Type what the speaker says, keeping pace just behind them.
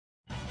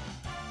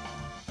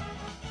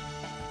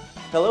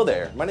Hello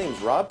there, my name is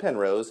Rob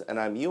Penrose and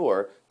I'm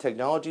your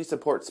Technology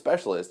Support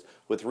Specialist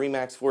with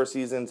REMAX Four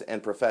Seasons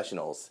and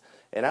Professionals.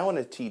 And I want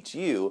to teach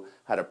you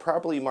how to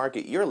properly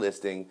market your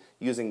listing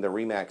using the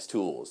REMAX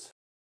tools.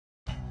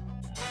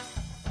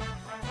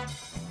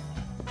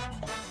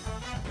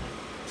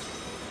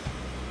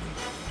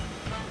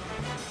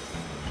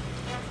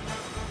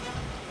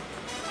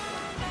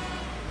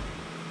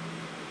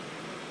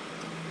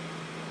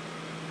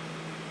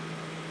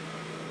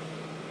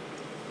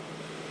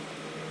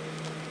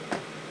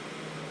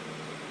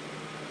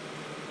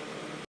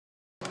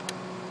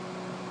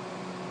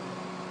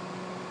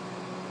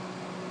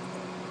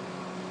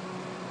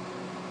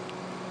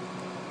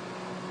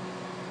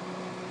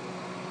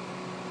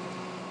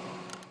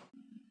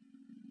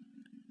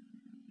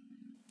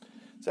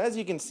 So as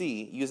you can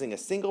see, using a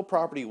single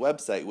property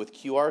website with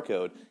QR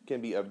code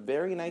can be a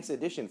very nice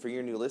addition for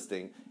your new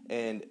listing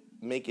and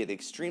make it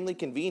extremely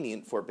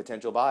convenient for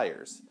potential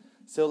buyers.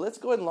 So let's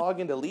go ahead and log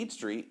into Lead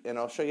Street and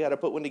I'll show you how to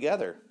put one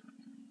together.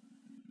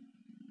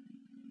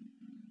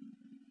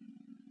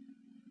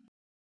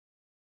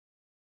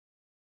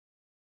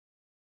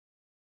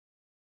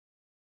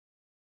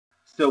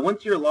 So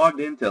once you're logged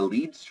into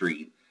Lead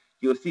Street,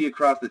 you'll see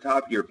across the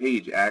top of your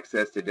page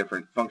access to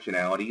different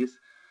functionalities,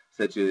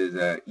 such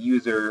as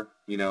user,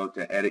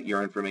 to edit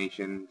your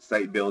information,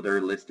 site builder,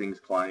 listings,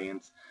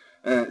 clients.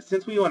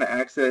 Since we want to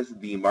access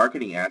the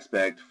marketing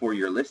aspect for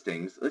your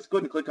listings, let's go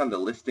ahead and click on the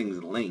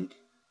listings link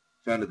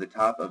found at the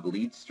top of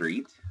Lead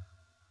Street.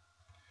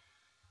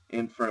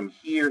 And from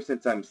here,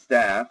 since I'm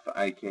staff,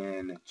 I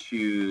can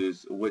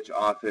choose which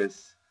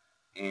office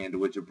and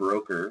which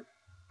broker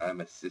I'm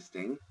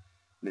assisting.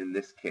 And in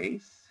this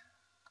case,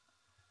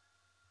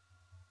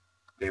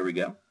 there we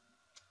go.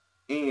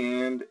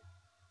 And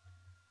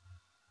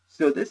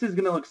so this is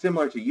going to look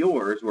similar to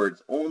yours, where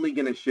it's only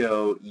going to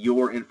show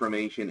your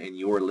information and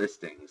your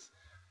listings,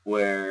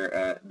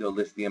 where they'll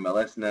list the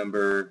MLS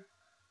number,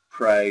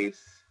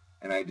 price,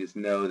 and I just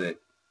know that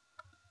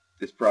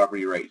this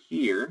property right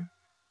here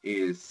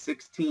is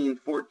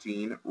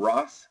 1614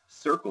 Ross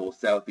Circle,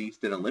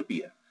 Southeast in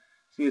Olympia.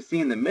 So you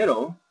see in the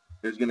middle,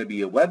 there's going to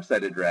be a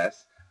website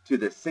address to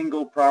the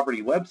single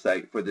property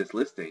website for this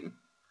listing.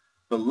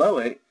 Below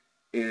it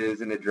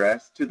is an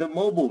address to the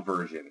mobile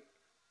version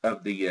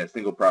of the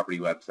single property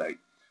website.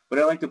 What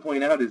I like to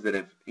point out is that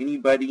if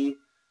anybody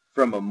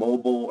from a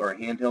mobile or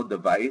handheld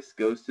device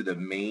goes to the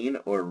main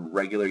or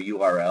regular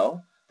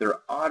URL, they're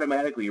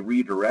automatically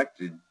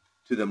redirected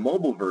to the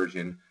mobile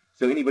version,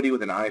 so anybody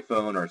with an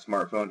iPhone or a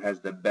smartphone has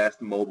the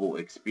best mobile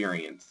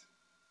experience.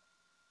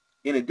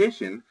 In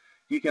addition,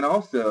 you can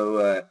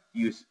also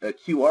use a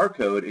QR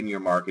code in your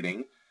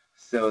marketing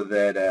so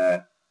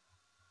that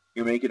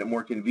you're making it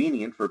more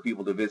convenient for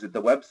people to visit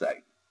the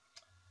website.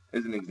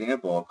 As an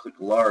example, I'll click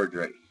large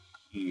right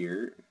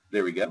here.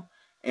 There we go.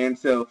 And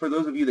so for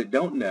those of you that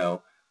don't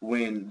know,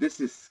 when this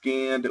is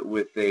scanned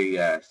with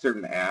a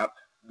certain app,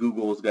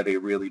 Google's got a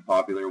really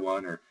popular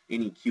one, or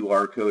any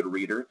QR code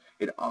reader,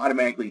 it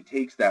automatically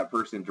takes that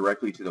person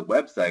directly to the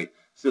website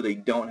so they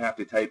don't have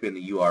to type in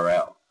the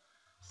URL.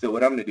 So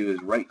what I'm going to do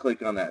is right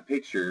click on that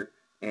picture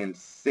and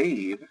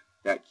save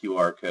that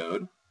QR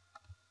code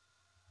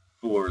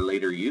for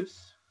later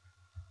use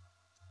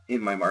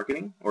in my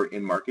marketing or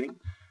in marketing.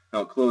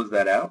 I'll close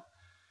that out.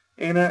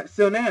 And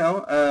so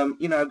now,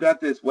 I've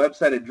got this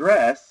website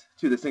address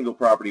to the single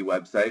property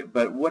website,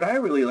 but what I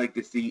really like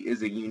to see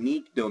is a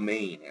unique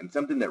domain and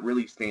something that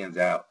really stands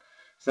out.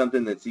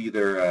 Something that's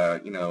either,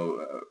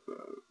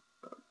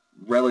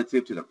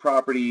 relative to the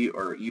property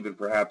or even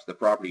perhaps the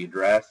property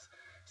address.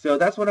 So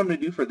that's what I'm going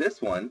to do for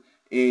this one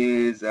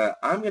is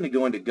I'm going to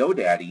go into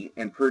GoDaddy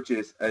and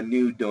purchase a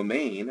new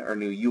domain or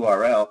new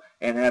URL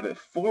and have it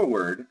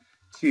forward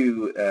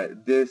to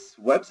this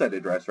website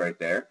address right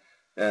there.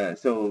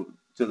 So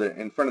that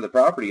in front of the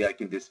property I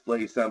can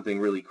display something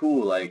really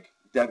cool like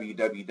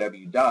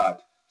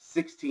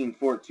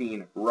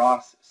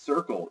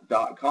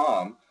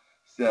www.1614rosscircle.com.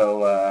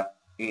 So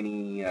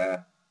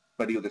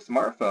anybody with a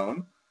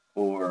smartphone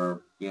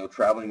or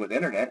traveling with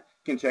internet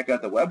can check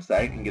out the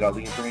website and get all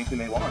the information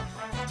they want.